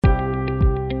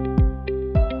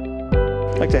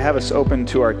I'd like to have us open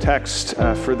to our text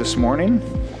for this morning,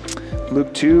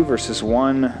 Luke 2, verses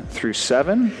 1 through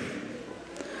 7.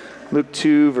 Luke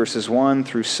 2, verses 1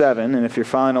 through 7. And if you're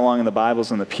following along in the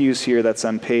Bibles in the pews here, that's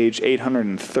on page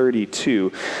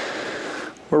 832.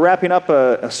 We're wrapping up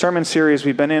a sermon series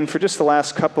we've been in for just the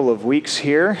last couple of weeks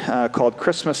here called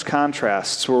Christmas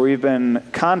Contrasts, where we've been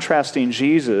contrasting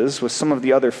Jesus with some of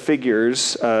the other figures,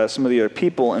 some of the other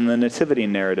people in the nativity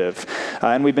narrative.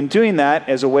 And we've been doing that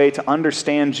as a way to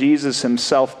understand Jesus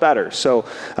himself better. So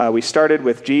we started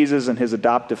with Jesus and his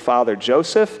adoptive father,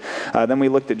 Joseph. Then we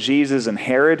looked at Jesus and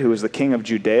Herod, who was the king of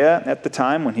Judea at the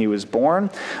time when he was born.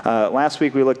 Last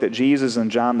week we looked at Jesus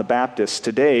and John the Baptist.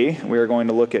 Today we are going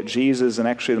to look at Jesus and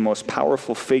actually the most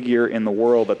powerful figure in the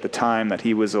world at the time that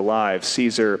he was alive,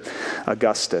 Caesar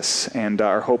Augustus. And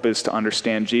our hope is to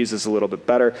understand Jesus a little bit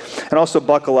better. And also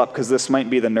buckle up, because this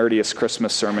might be the nerdiest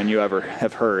Christmas sermon you ever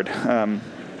have heard.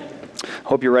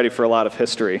 Hope you're ready for a lot of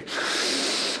history.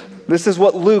 This is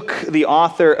what Luke, the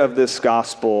author of this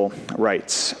gospel,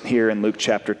 writes here in Luke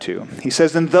chapter 2. He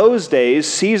says, "In those days,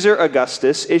 Caesar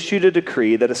Augustus issued a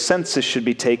decree that a census should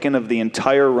be taken of the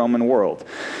entire Roman world.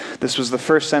 This was the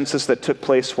first census that took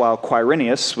place while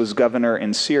Quirinius was governor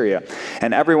in Syria,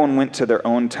 and everyone went to their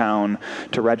own town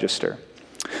to register.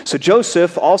 So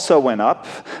Joseph also went up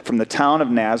from the town of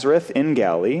Nazareth in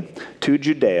Galilee to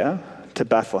Judea, to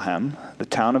Bethlehem, the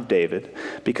town of David,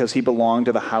 because he belonged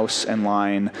to the house and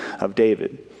line of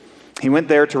David. He went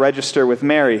there to register with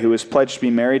Mary, who was pledged to be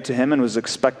married to him and was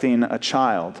expecting a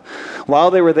child.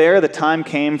 While they were there, the time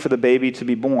came for the baby to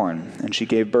be born, and she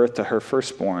gave birth to her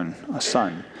firstborn, a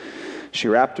son. She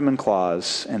wrapped him in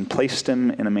cloths and placed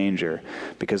him in a manger,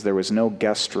 because there was no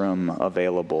guest room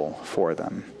available for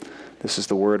them." This is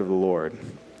the word of the Lord.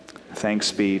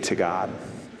 Thanks be to God.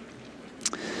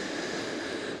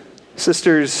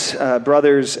 Sisters,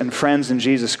 brothers, and friends in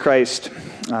Jesus Christ,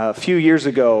 a few years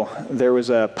ago, there was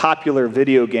a popular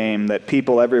video game that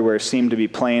people everywhere seemed to be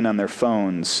playing on their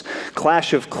phones.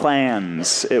 Clash of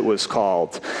Clans, it was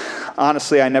called.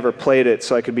 Honestly, I never played it,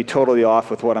 so I could be totally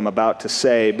off with what I'm about to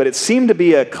say, but it seemed to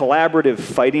be a collaborative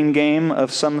fighting game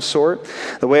of some sort.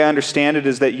 The way I understand it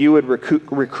is that you would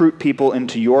recruit people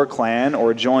into your clan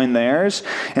or join theirs,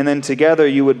 and then together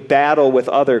you would battle with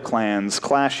other clans,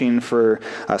 clashing for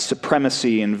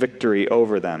supremacy and victory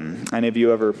over them. Any of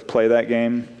you ever play that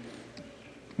game?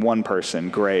 One person.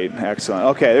 Great. Excellent.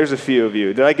 Okay, there's a few of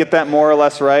you. Did I get that more or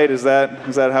less right? Is that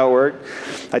how it worked?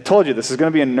 I told you this is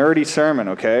going to be a nerdy sermon,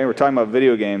 okay? We're talking about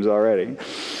video games already.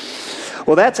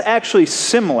 Well, that's actually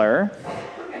similar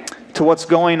to what's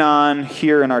going on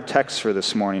here in our text for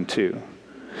this morning, too.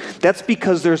 That's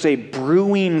because there's a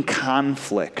brewing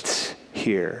conflict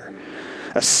here.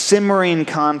 A simmering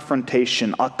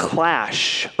confrontation, a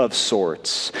clash of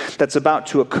sorts that's about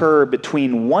to occur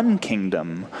between one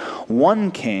kingdom,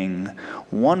 one king,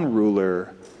 one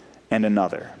ruler, and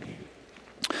another.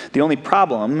 The only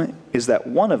problem is that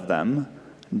one of them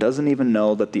doesn't even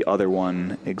know that the other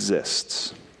one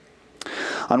exists.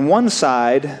 On one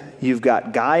side, you've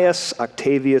got Gaius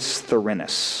Octavius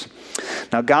Thurinus.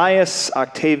 Now, Gaius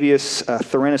Octavius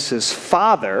Thurinus'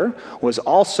 father was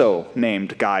also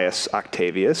named Gaius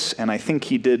Octavius, and I think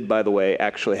he did, by the way,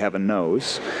 actually have a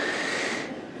nose.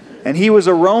 And he was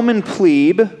a Roman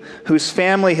plebe whose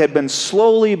family had been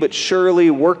slowly but surely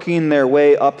working their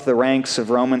way up the ranks of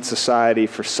Roman society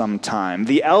for some time.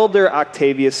 The elder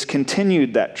Octavius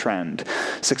continued that trend,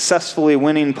 successfully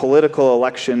winning political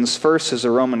elections first as a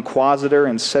Roman quaestor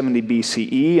in 70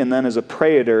 BCE and then as a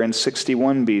praetor in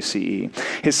 61 BCE.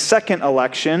 His second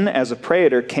election as a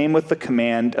praetor came with the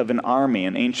command of an army.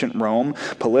 In ancient Rome,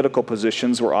 political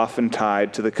positions were often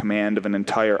tied to the command of an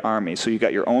entire army. So you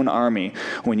got your own army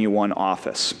when you won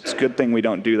office. It's a good thing we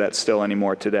don't do that still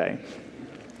anymore today.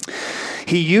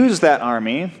 He used that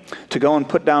army to go and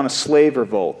put down a slave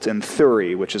revolt in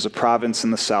Thurii, which is a province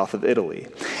in the south of Italy.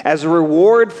 As a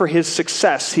reward for his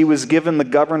success, he was given the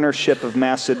governorship of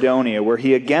Macedonia, where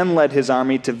he again led his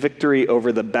army to victory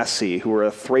over the Bessi, who were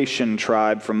a Thracian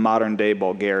tribe from modern-day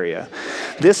Bulgaria.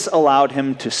 This allowed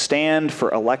him to stand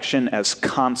for election as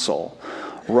consul,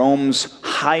 Rome's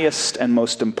highest and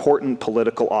most important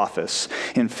political office,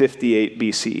 in 58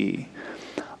 BCE.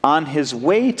 On his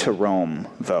way to Rome,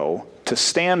 though, to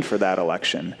stand for that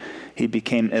election, he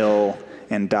became ill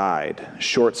and died,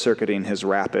 short-circuiting his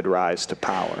rapid rise to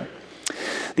power.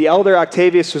 The elder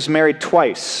Octavius was married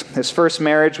twice. His first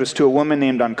marriage was to a woman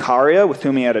named Oncaria, with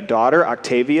whom he had a daughter,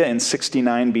 Octavia, in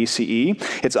 69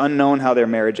 BCE. It's unknown how their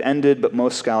marriage ended, but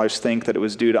most scholars think that it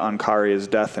was due to Oncaria's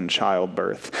death and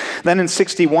childbirth. Then in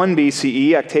 61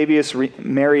 BCE, Octavius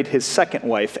married his second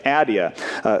wife, Adia,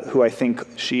 who I think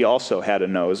she also had a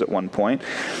nose at one point.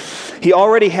 He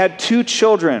already had 2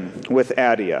 children with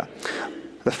Adia.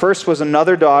 The first was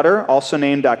another daughter, also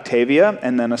named Octavia,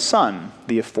 and then a son,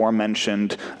 the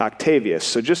aforementioned Octavius.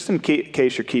 So just in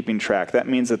case you're keeping track, that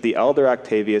means that the elder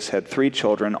Octavius had 3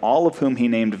 children, all of whom he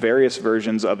named various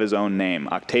versions of his own name: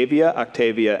 Octavia,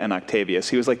 Octavia, and Octavius.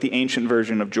 He was like the ancient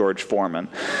version of George Foreman.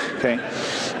 Okay?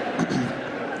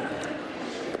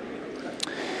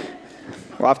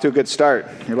 We're off to a good start.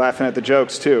 You're laughing at the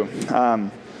jokes, too.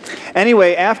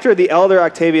 Anyway, after the elder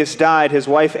Octavius died, his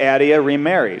wife Adia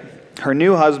remarried. Her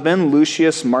new husband,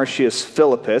 Lucius Marcius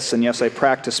Philippus, and yes, I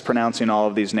practice pronouncing all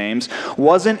of these names,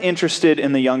 wasn't interested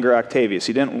in the younger Octavius.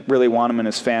 He didn't really want him in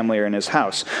his family or in his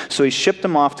house. So he shipped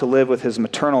him off to live with his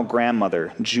maternal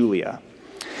grandmother, Julia.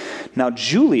 Now,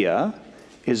 Julia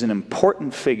is an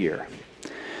important figure.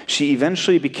 She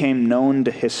eventually became known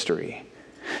to history.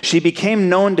 She became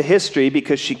known to history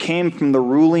because she came from the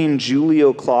ruling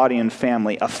Julio-Claudian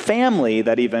family, a family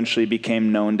that eventually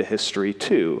became known to history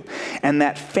too. And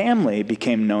that family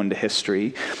became known to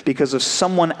history because of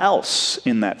someone else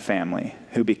in that family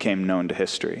who became known to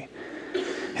history.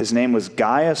 His name was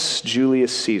Gaius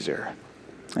Julius Caesar,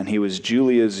 and he was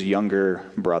Julia's younger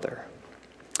brother.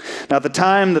 Now, at the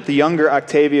time that the younger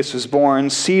Octavius was born,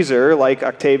 Caesar, like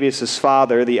Octavius'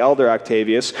 father, the elder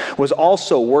Octavius, was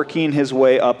also working his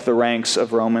way up the ranks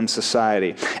of Roman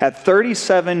society. At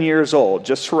 37 years old,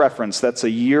 just for reference, that's a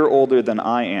year older than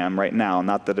I am right now,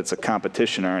 not that it's a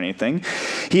competition or anything,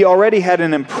 he already had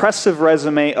an impressive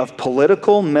resume of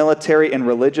political, military, and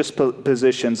religious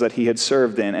positions that he had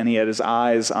served in, and he had his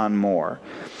eyes on more.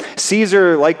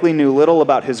 Caesar likely knew little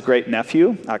about his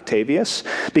great-nephew, Octavius,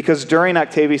 because during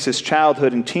Octavius'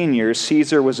 childhood and teen years,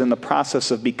 Caesar was in the process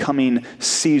of becoming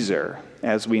Caesar,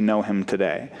 as we know him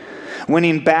today.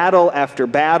 Winning battle after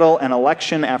battle and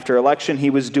election after election,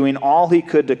 he was doing all he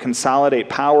could to consolidate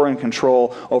power and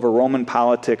control over Roman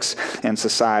politics and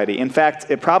society. In fact,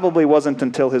 it probably wasn't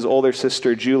until his older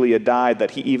sister Julia died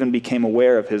that he even became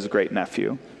aware of his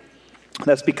great-nephew.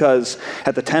 That's because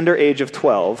at the tender age of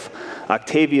 12,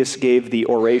 Octavius gave the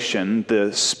oration,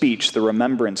 the speech, the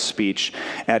remembrance speech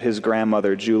at his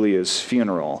grandmother Julia's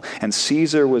funeral. And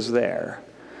Caesar was there.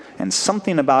 And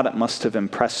something about it must have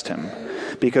impressed him,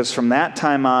 because from that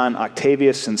time on,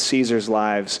 Octavius and Caesar's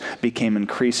lives became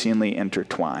increasingly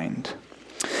intertwined.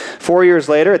 4 years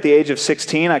later, at the age of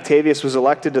 16, Octavius was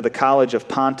elected to the College of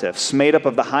Pontiffs. Made up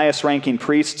of the highest-ranking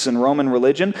priests in Roman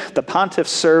religion, the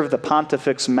pontiffs served the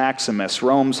Pontifex Maximus,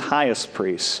 Rome's highest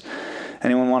priest.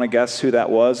 Anyone want to guess who that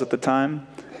was at the time?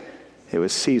 It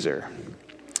was Caesar.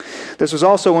 This was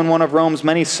also when one of Rome's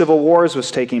many civil wars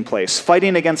was taking place.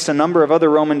 Fighting against a number of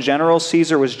other Roman generals,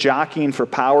 Caesar was jockeying for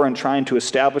power and trying to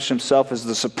establish himself as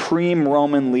the supreme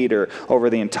Roman leader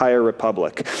over the entire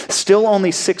republic. Still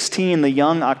only 16, the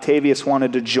young Octavius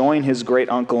wanted to join his great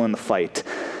uncle in the fight.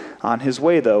 On his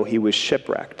way, though, he was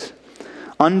shipwrecked.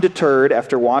 Undeterred,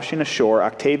 after washing ashore,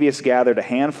 Octavius gathered a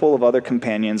handful of other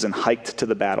companions and hiked to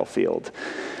the battlefield.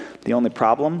 The only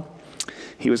problem?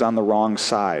 He was on the wrong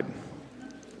side.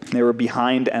 They were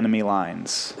behind enemy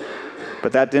lines.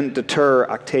 But that didn't deter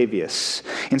Octavius.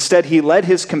 Instead, he led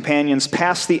his companions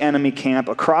past the enemy camp,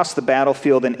 across the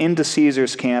battlefield, and into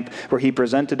Caesar's camp, where he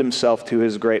presented himself to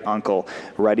his great uncle,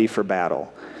 ready for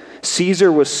battle.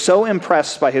 Caesar was so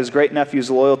impressed by his great-nephew's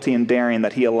loyalty and daring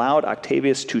that he allowed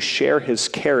Octavius to share his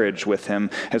carriage with him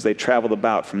as they traveled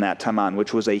about from that time on,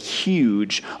 which was a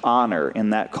huge honor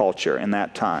in that culture, in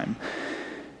that time.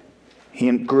 He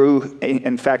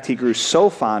grew so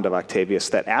fond of Octavius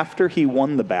that after he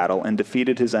won the battle and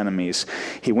defeated his enemies,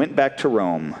 he went back to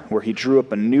Rome, where he drew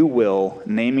up a new will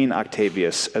naming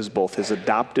Octavius as both his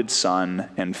adopted son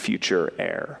and future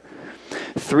heir.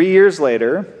 3 years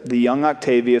later, the young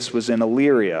Octavius was in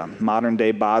Illyria,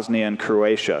 modern-day Bosnia and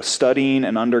Croatia, studying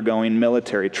and undergoing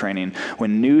military training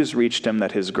when news reached him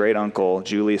that his great-uncle,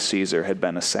 Julius Caesar, had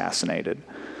been assassinated.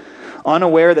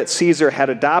 Unaware that Caesar had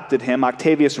adopted him,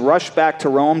 Octavius rushed back to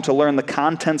Rome to learn the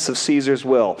contents of Caesar's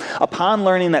will. Upon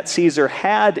learning that Caesar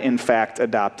had, in fact,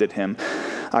 adopted him,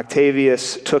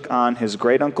 Octavius took on his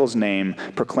great-uncle's name,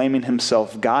 proclaiming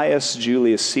himself Gaius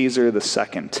Julius Caesar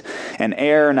II, an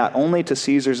heir not only to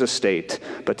Caesar's estate,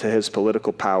 but to his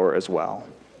political power as well.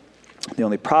 The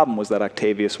only problem was that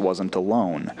Octavius wasn't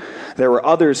alone. There were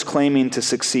others claiming to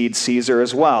succeed Caesar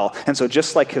as well. And so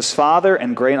just like his father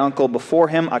and great-uncle before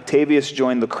him, Octavius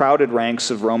joined the crowded ranks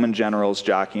of Roman generals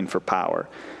jockeying for power.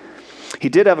 He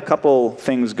did have a couple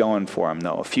things going for him,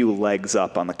 though, a few legs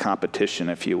up on the competition,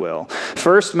 if you will.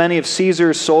 First, many of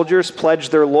Caesar's soldiers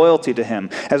pledged their loyalty to him.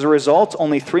 As a result,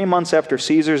 only 3 months after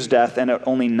Caesar's death and at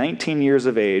only 19 years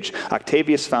of age,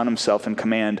 Octavius found himself in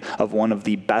command of one of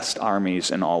the best armies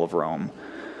in all of Rome.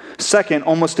 Second,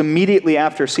 almost immediately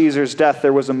after Caesar's death,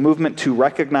 there was a movement to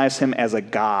recognize him as a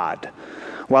god.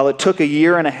 While it took a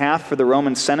year and a half for the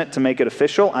Roman Senate to make it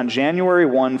official, on January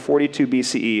 1, 42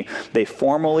 BCE, they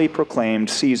formally proclaimed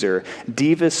Caesar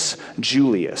Divus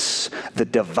Julius, the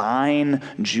divine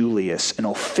Julius, an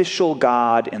official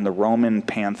god in the Roman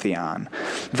pantheon.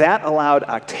 That allowed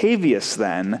Octavius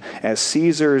then, as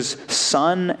Caesar's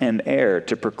son and heir,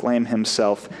 to proclaim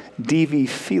himself Divi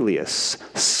Filius,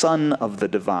 son of the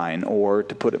divine, or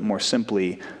to put it more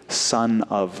simply, son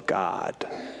of God.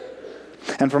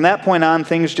 And from that point on,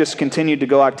 things just continued to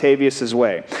go Octavius'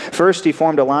 way. First, he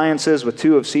formed alliances with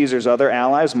two of Caesar's other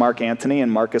allies, Mark Antony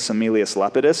and Marcus Aemilius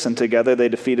Lepidus, and together they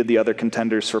defeated the other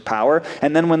contenders for power.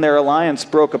 And then when their alliance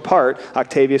broke apart,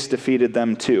 Octavius defeated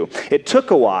them too. It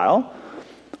took a while,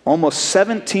 almost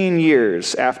 17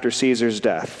 years after Caesar's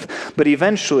death. But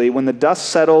eventually, when the dust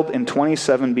settled in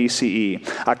 27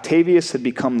 BCE, Octavius had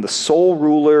become the sole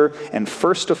ruler and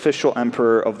first official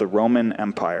emperor of the Roman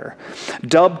Empire.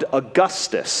 Dubbed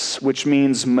Augustus, which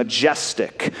means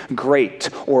majestic,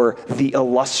 great, or the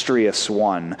illustrious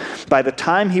one. By the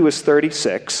time he was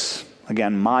 36,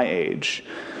 again, my age,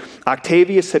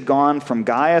 Octavius had gone from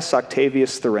Gaius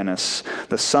Octavius Thurinus,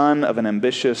 the son of an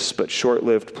ambitious but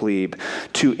short-lived plebe,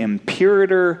 to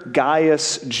Imperator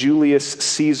Gaius Julius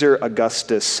Caesar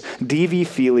Augustus, Divi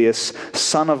Filius,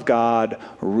 son of God,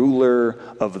 ruler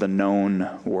of the known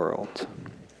world.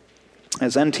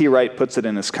 As N.T. Wright puts it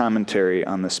in his commentary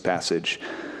on this passage,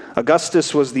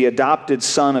 Augustus was the adopted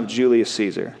son of Julius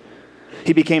Caesar.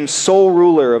 He became sole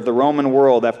ruler of the Roman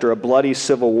world after a bloody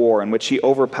civil war in which he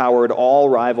overpowered all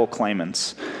rival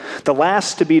claimants. The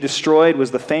last to be destroyed was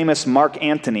the famous Mark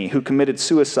Antony, who committed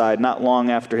suicide not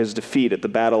long after his defeat at the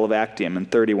Battle of Actium in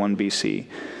 31 BC.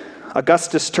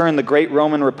 Augustus turned the great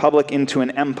Roman Republic into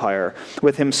an empire,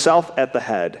 with himself at the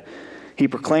head. He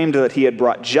proclaimed that he had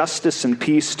brought justice and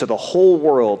peace to the whole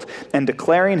world, and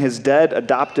declaring his dead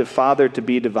adoptive father to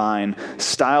be divine,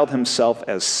 styled himself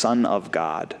as Son of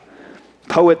God.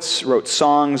 Poets wrote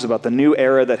songs about the new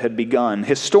era that had begun.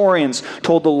 Historians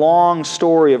told the long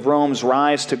story of Rome's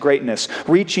rise to greatness,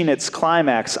 reaching its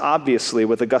climax, obviously,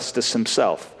 with Augustus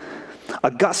himself.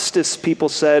 Augustus, people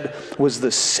said, was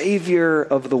the savior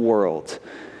of the world.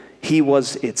 He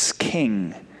was its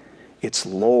king, its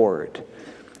lord.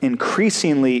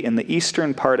 Increasingly, in the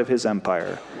eastern part of his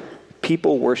empire,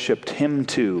 people worshipped him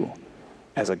too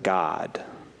as a god.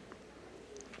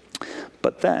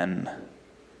 But then,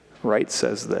 Wright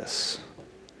says this: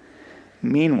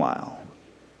 meanwhile,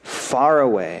 far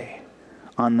away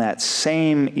on that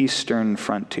same eastern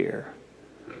frontier,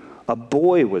 a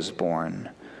boy was born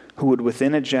who would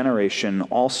within a generation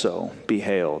also be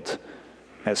hailed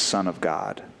as Son of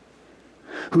God,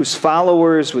 whose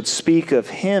followers would speak of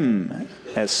him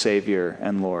as Savior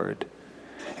and Lord,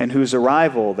 and whose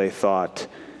arrival, they thought,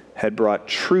 had brought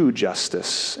true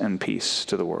justice and peace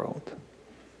to the world.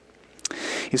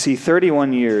 You see,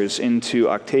 31 years into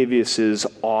Octavius's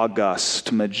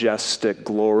august, majestic,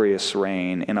 glorious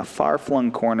reign, in a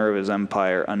far-flung corner of his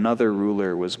empire, another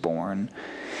ruler was born.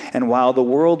 And while the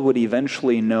world would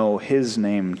eventually know his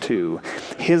name too,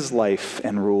 his life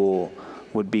and rule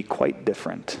would be quite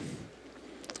different.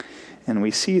 And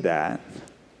we see that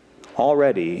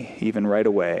already, even right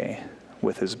away,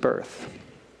 with his birth.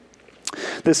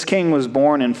 This king was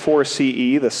born in 4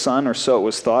 CE, the son, or so it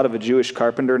was thought, of a Jewish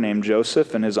carpenter named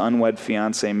Joseph and his unwed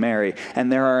fiancée Mary.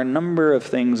 And there are a number of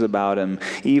things about him,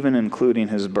 even including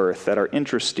his birth, that are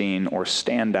interesting or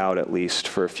stand out at least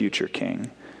for a future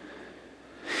king.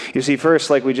 You see, first,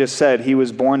 like we just said, he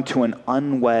was born to an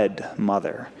unwed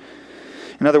mother.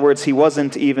 In other words, he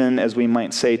wasn't even, as we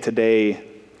might say today,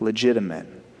 legitimate.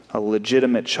 A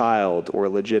legitimate child or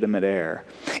legitimate heir.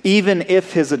 Even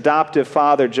if his adoptive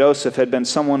father, Joseph, had been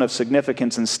someone of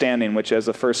significance and standing, which as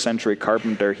a first century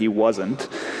carpenter he wasn't,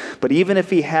 but even if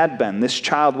he had been, this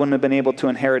child wouldn't have been able to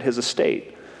inherit his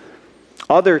estate.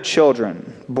 Other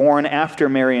children born after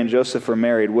Mary and Joseph were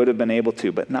married would have been able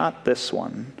to, but not this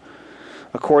one.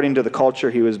 According to the culture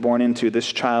he was born into,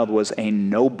 this child was a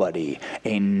nobody,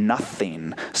 a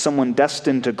nothing, someone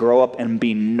destined to grow up and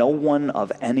be no one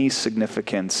of any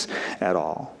significance at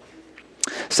all.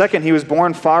 Second, he was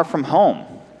born far from home.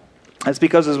 That's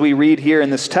because, as we read here in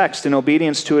this text, in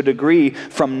obedience to a decree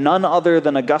from none other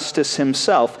than Augustus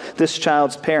himself, this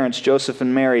child's parents, Joseph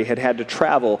and Mary, had to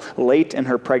travel late in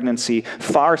her pregnancy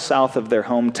far south of their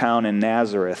hometown in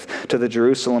Nazareth to the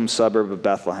Jerusalem suburb of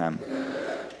Bethlehem.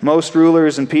 Most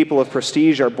rulers and people of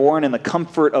prestige are born in the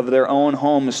comfort of their own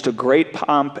homes to great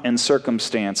pomp and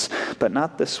circumstance, but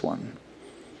not this one.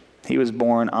 He was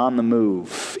born on the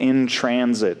move, in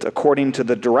transit, according to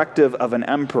the directive of an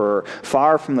emperor,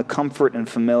 far from the comfort and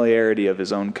familiarity of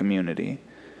his own community.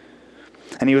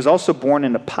 And he was also born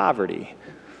into poverty,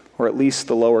 or at least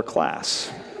the lower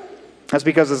class. That's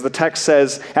because, as the text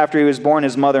says, after he was born,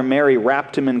 his mother Mary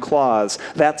wrapped him in cloths.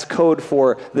 That's code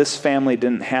for this family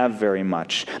didn't have very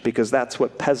much, because that's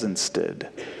what peasants did.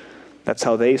 That's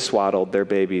how they swaddled their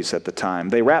babies at the time.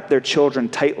 They wrapped their children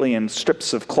tightly in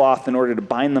strips of cloth in order to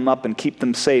bind them up and keep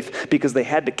them safe, because they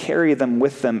had to carry them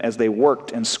with them as they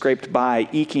worked and scraped by,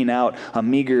 eking out a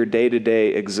meager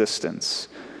day-to-day existence.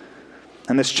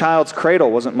 And this child's cradle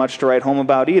wasn't much to write home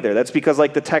about either. That's because,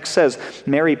 like the text says,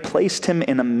 Mary placed him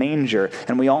in a manger.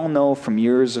 And we all know from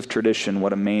years of tradition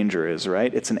what a manger is,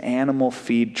 right? It's an animal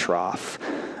feed trough,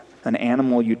 an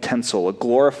animal utensil, a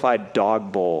glorified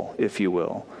dog bowl, if you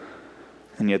will.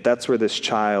 And yet that's where this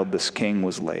child, this king,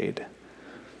 was laid.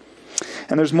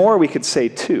 And there's more we could say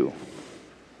too.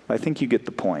 I think you get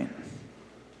the point.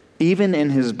 Even in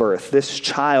his birth, this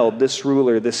child, this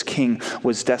ruler, this king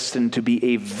was destined to be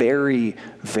a very,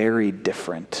 very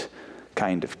different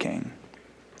kind of king.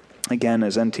 Again,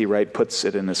 as N.T. Wright puts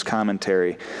it in his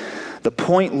commentary, the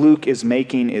point Luke is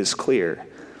making is clear.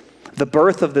 The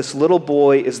birth of this little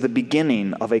boy is the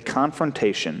beginning of a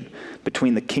confrontation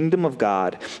between the kingdom of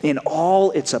God in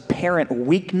all its apparent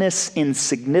weakness,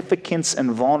 insignificance,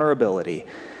 and vulnerability,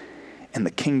 and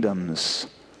the kingdoms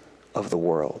of the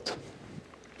world.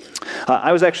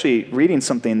 I was actually reading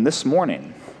something this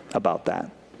morning about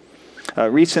that.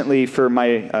 Recently, for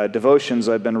my devotions,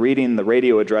 I've been reading the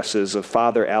radio addresses of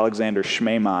Father Alexander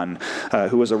Shmeiman,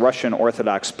 who was a Russian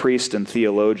Orthodox priest and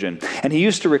theologian. And he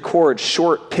used to record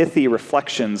short, pithy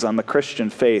reflections on the Christian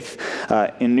faith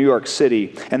in New York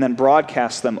City, and then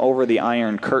broadcast them over the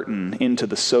Iron Curtain into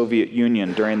the Soviet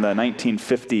Union during the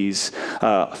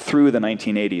 1950s through the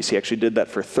 1980s. He actually did that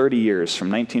for 30 years, from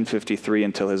 1953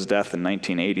 until his death in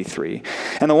 1983.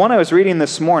 And the one I was reading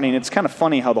this morning, it's kind of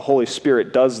funny how the Holy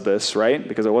Spirit does this, right?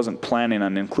 Because I wasn't planning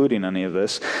on including any of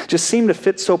this, just seemed to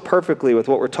fit so perfectly with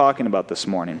what we're talking about this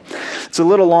morning. It's a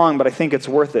little long, but I think it's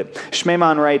worth it.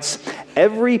 Shmeiman writes,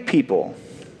 every people,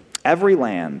 every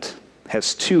land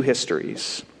has two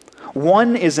histories.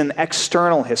 One is an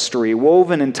external history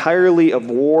woven entirely of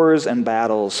wars and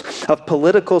battles, of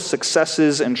political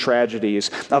successes and tragedies,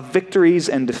 of victories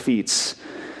and defeats.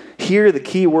 Here the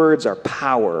key words are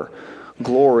power,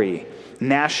 glory,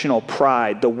 national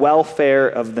pride, the welfare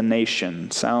of the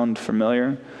nation. Sound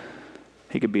familiar?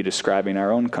 He could be describing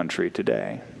our own country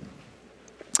today.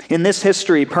 In this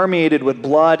history, permeated with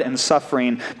blood and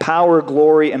suffering, power,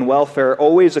 glory, and welfare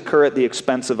always occur at the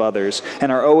expense of others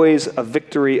and are always a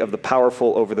victory of the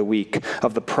powerful over the weak,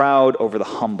 of the proud over the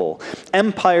humble.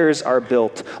 Empires are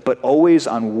built, but always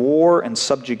on war and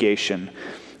subjugation.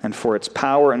 And for its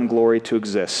power and glory to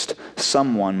exist,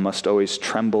 someone must always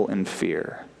tremble in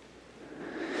fear.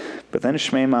 But then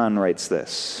Shmeiman writes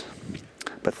this,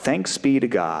 but thanks be to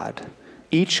God,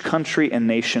 each country and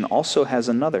nation also has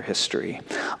another history.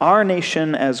 Our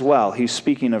nation as well, he's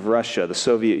speaking of Russia, the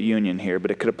Soviet Union here, but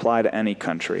it could apply to any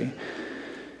country.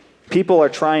 People are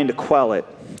trying to quell it,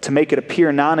 to make it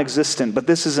appear non-existent, but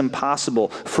this is impossible,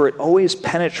 for it always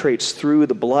penetrates through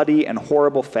the bloody and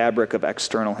horrible fabric of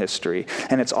external history.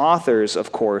 And its authors,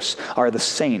 of course, are the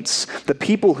saints, the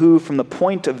people who, from the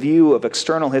point of view of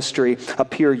external history,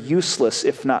 appear useless,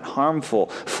 if not harmful,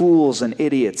 fools and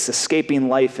idiots, escaping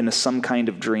life into some kind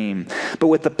of dream. But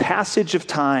with the passage of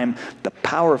time, the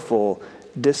powerful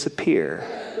disappear,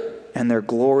 and their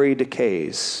glory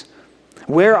decays.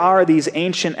 Where are these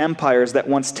ancient empires that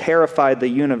once terrified the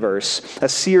universe?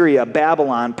 Assyria,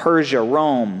 Babylon, Persia,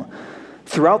 Rome.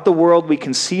 Throughout the world we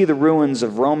can see the ruins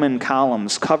of Roman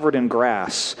columns covered in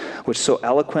grass, which so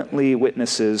eloquently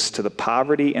witnesses to the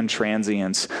poverty and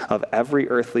transience of every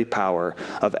earthly power,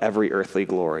 of every earthly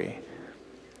glory.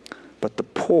 But the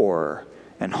poor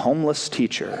and homeless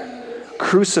teacher,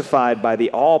 crucified by the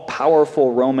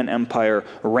all-powerful Roman Empire,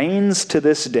 reigns to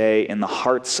this day in the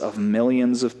hearts of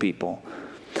millions of people.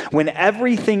 When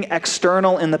everything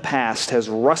external in the past has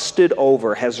rusted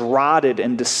over, has rotted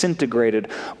and disintegrated,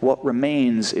 what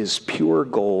remains is pure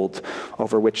gold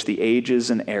over which the ages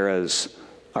and eras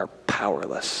are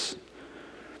powerless.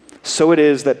 So it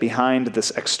is that behind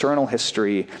this external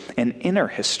history, an inner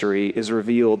history is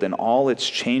revealed in all its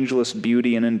changeless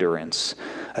beauty and endurance,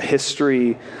 a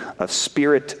history of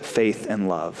spirit, faith, and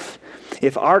love.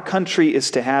 If our country is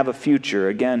to have a future,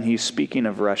 again, he's speaking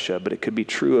of Russia, but it could be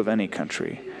true of any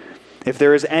country. If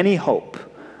there is any hope,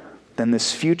 then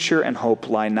this future and hope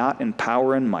lie not in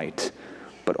power and might,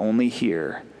 but only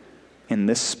here, in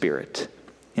this spirit,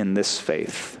 in this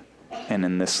faith, and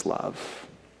in this love.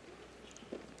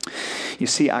 You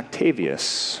see,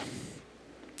 Octavius,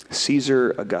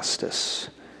 Caesar Augustus,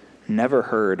 never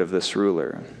heard of this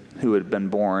ruler who had been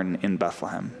born in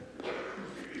Bethlehem.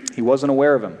 He wasn't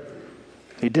aware of him.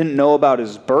 He didn't know about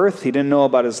his birth. He didn't know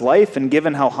about his life. And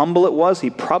given how humble it was,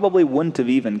 he probably wouldn't have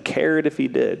even cared if he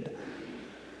did.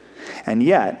 And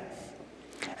yet,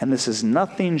 and this is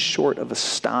nothing short of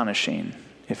astonishing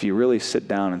if you really sit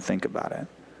down and think about it,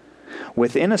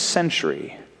 within a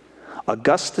century,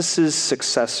 Augustus's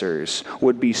successors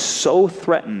would be so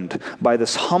threatened by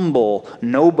this humble,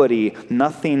 nobody,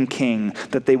 nothing king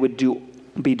that they would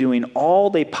be doing all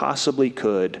they possibly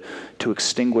could to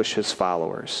extinguish his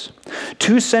followers.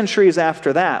 2 centuries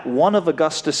after that, one of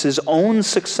Augustus's own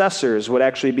successors would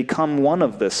actually become one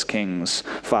of this king's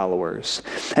followers.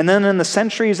 And then in the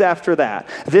centuries after that,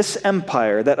 this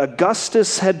empire that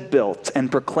Augustus had built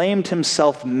and proclaimed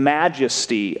himself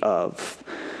majesty of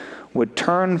would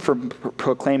turn from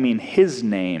proclaiming his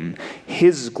name,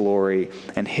 his glory,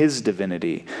 and his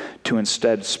divinity to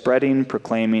instead spreading,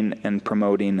 proclaiming, and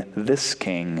promoting this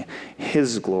king,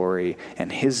 his glory, and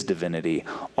his divinity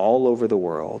all over the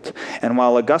world. And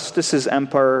while Augustus's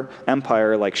empire,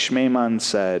 like Schmemann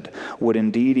said, would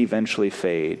indeed eventually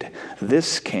fade,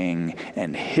 this king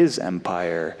and his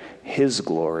empire, his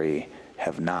glory,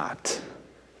 have not.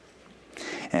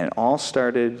 And it all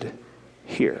started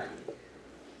here,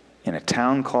 in a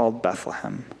town called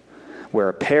Bethlehem, where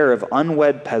a pair of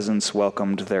unwed peasants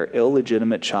welcomed their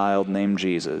illegitimate child named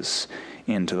Jesus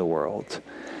into the world.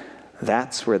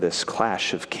 That's where this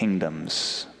clash of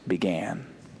kingdoms began.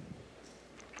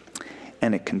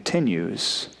 And it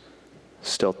continues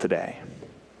still today.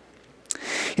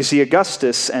 You see,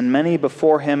 Augustus and many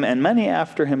before him and many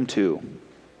after him too,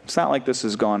 it's not like this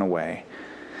has gone away,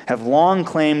 have long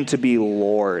claimed to be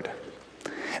Lord.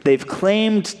 They've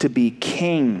claimed to be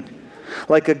king.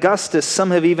 Like Augustus,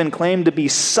 some have even claimed to be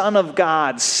Son of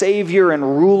God, Savior and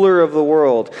ruler of the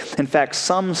world. In fact,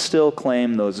 some still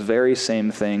claim those very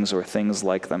same things or things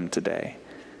like them today.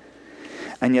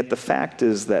 And yet the fact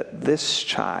is that this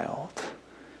child,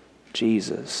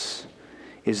 Jesus,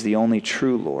 is the only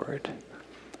true Lord,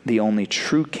 the only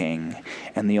true King,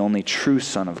 and the only true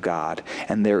Son of God.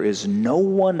 And there is no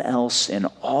one else in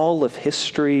all of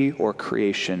history or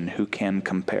creation who can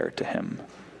compare to him.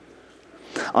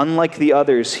 Unlike the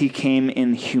others, he came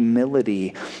in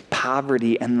humility,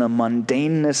 poverty, and the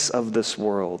mundaneness of this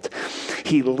world.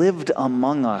 He lived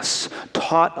among us,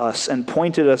 taught us, and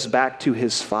pointed us back to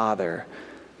his Father,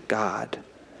 God.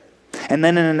 And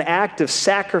then in an act of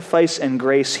sacrifice and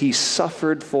grace, he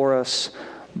suffered for us,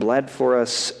 bled for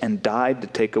us, and died to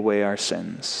take away our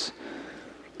sins.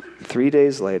 3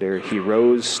 days later, he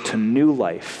rose to new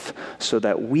life so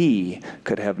that we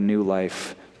could have new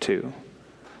life too.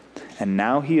 And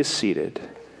now he is seated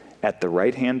at the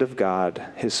right hand of God,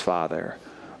 his Father,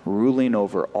 ruling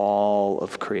over all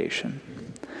of creation.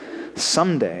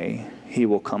 Someday, he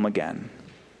will come again.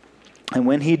 And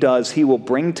when he does, he will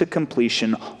bring to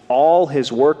completion all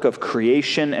his work of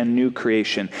creation and new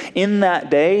creation. In that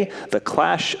day, the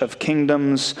clash of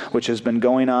kingdoms, which has been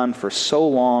going on for so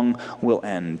long, will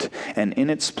end. And in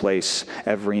its place,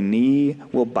 every knee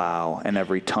will bow and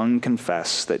every tongue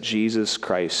confess that Jesus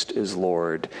Christ is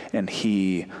Lord and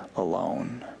he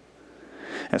alone.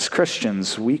 As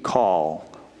Christians, we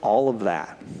call all of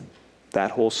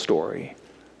that whole story,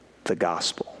 the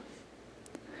gospel.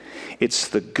 It's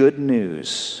the good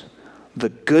news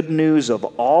of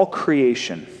all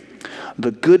creation, the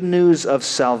good news of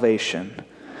salvation,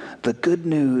 the good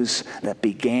news that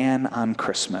began on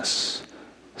Christmas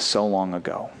so long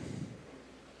ago.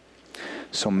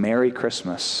 So Merry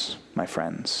Christmas, my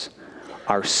friends.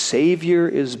 Our Savior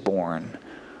is born,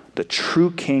 the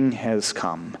true King has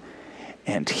come,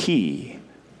 and he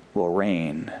will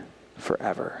reign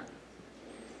forever.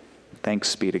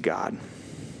 Thanks be to God.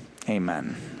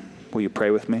 Amen. Will you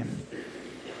pray with me?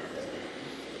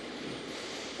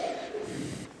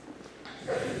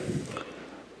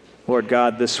 Lord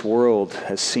God, this world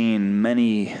has seen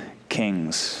many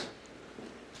kings,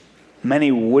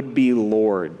 many would-be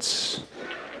lords,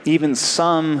 even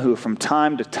some who from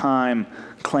time to time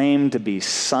claim to be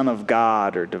Son of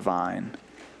God or divine.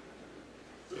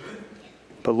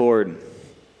 But Lord,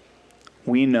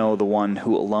 we know the one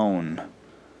who alone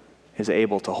is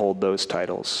able to hold those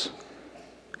titles.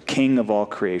 King of all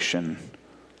creation,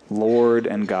 Lord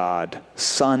and God,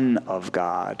 Son of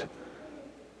God,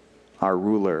 our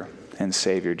ruler and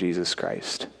Savior, Jesus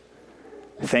Christ.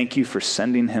 Thank you for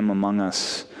sending him among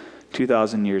us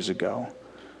 2,000 years ago.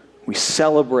 We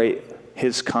celebrate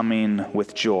his coming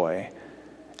with joy,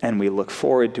 and we look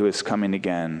forward to his coming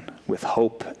again with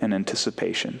hope and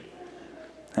anticipation.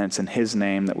 And it's in his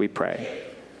name that we pray.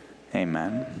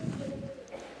 Amen.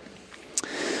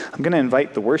 I'm going to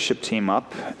invite the worship team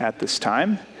up at this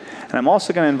time. And I'm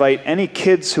also going to invite any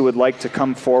kids who would like to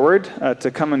come forward to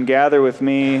come and gather with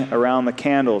me around the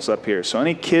candles up here. So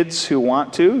any kids who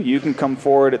want to, you can come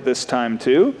forward at this time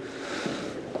too.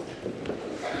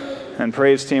 And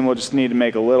praise team will just need to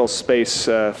make a little space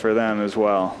for them as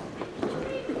well.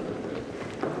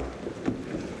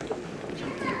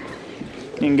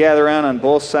 You can gather around on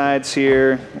both sides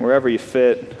here, wherever you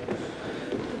fit.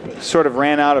 Sort of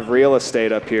ran out of real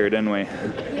estate up here, didn't we?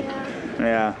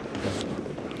 Yeah.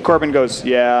 Corbin goes,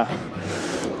 yeah.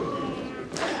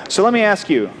 So let me ask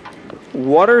you,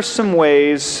 what are some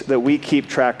ways that we keep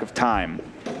track of time?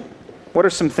 What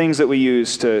are some things that we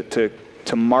use to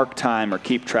mark time or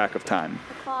keep track of time?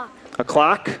 A clock. A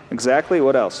clock, exactly.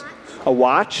 What else? A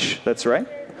watch, that's right.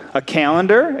 A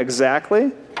calendar,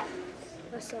 exactly.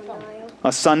 A sundial.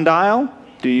 A sundial?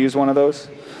 Do you use one of those?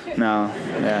 No,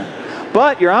 yeah.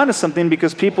 But you're onto something,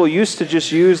 because people used to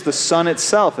just use the sun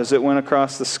itself as it went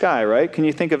across the sky, right? Can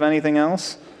you think of anything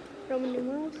else? Roman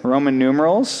numerals. Roman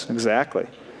numerals, exactly.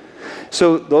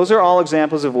 So those are all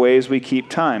examples of ways we keep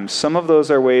time. Some of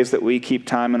those are ways that we keep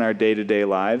time in our day-to-day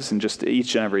lives and just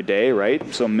each and every day,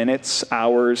 right? So minutes,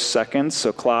 hours, seconds.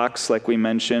 So clocks, like we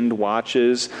mentioned,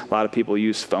 watches. A lot of people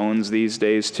use phones these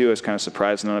days too. I was kind of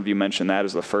surprised none of you mentioned that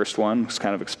as the first one. I was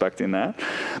kind of expecting that.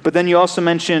 But then you also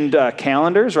mentioned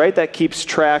calendars, right? That keeps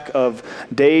track of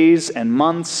days and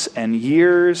months and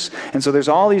years. And so there's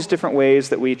all these different ways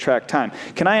that we track time.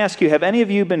 Can I ask you, have any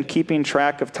of you been keeping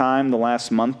track of time the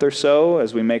last month or so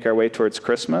as we make our way towards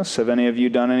Christmas? Have any of you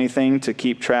done anything to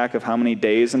keep track of how many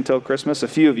days until Christmas? A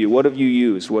few of you. What have you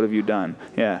used? What have you done?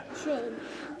 Yeah. Chain.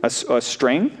 A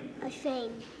string? A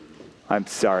chain. I'm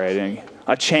sorry, I didn't.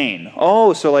 A chain.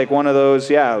 Oh, so like one of those,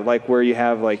 yeah, like where you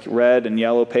have like red and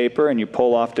yellow paper and you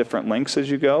pull off different links as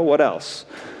you go. What else?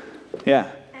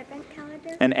 Yeah. Advent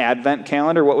calendar. An advent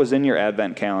calendar? What was in your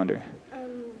advent calendar?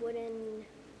 Wooden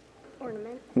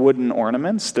ornament. Wooden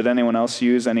ornaments. Did anyone else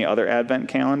use any other advent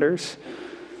calendars?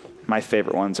 My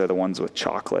favorite ones are the ones with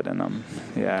chocolate in them.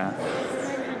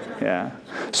 Yeah.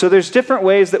 So there's different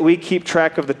ways that we keep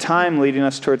track of the time leading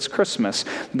us towards Christmas.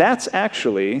 That's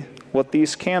actually what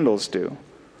these candles do.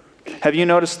 Have you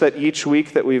noticed that each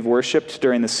week that we've worshiped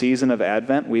during the season of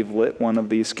Advent, we've lit one of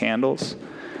these candles?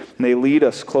 And they lead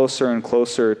us closer and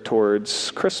closer towards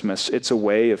Christmas. It's a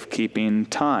way of keeping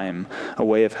time, a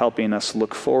way of helping us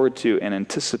look forward to and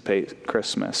anticipate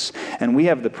Christmas. And we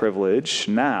have the privilege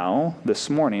now,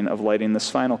 this morning, of lighting this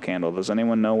final candle. Does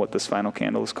anyone know what this final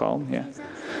candle is called? Yeah.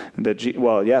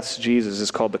 Yes, Jesus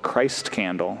is called the Christ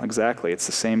candle. Exactly. It's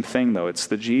the same thing, though. It's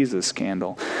the Jesus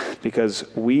candle. Because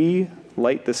we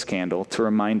light this candle to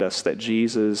remind us that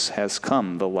Jesus has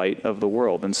come, the light of the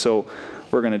world. And so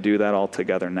we're going to do that all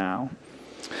together now.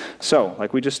 So,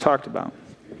 like we just talked about,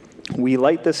 we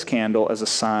light this candle as a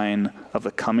sign of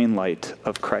the coming light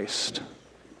of Christ.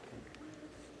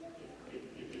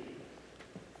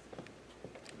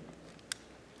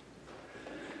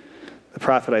 The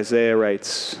prophet Isaiah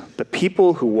writes, "The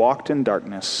people who walked in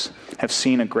darkness have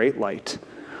seen a great light.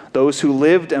 Those who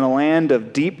lived in a land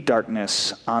of deep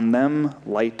darkness, on them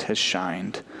light has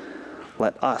shined.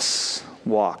 Let us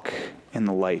walk in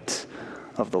the light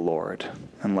of the Lord."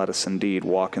 And let us indeed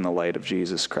walk in the light of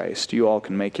Jesus Christ. You all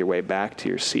can make your way back to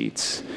your seats.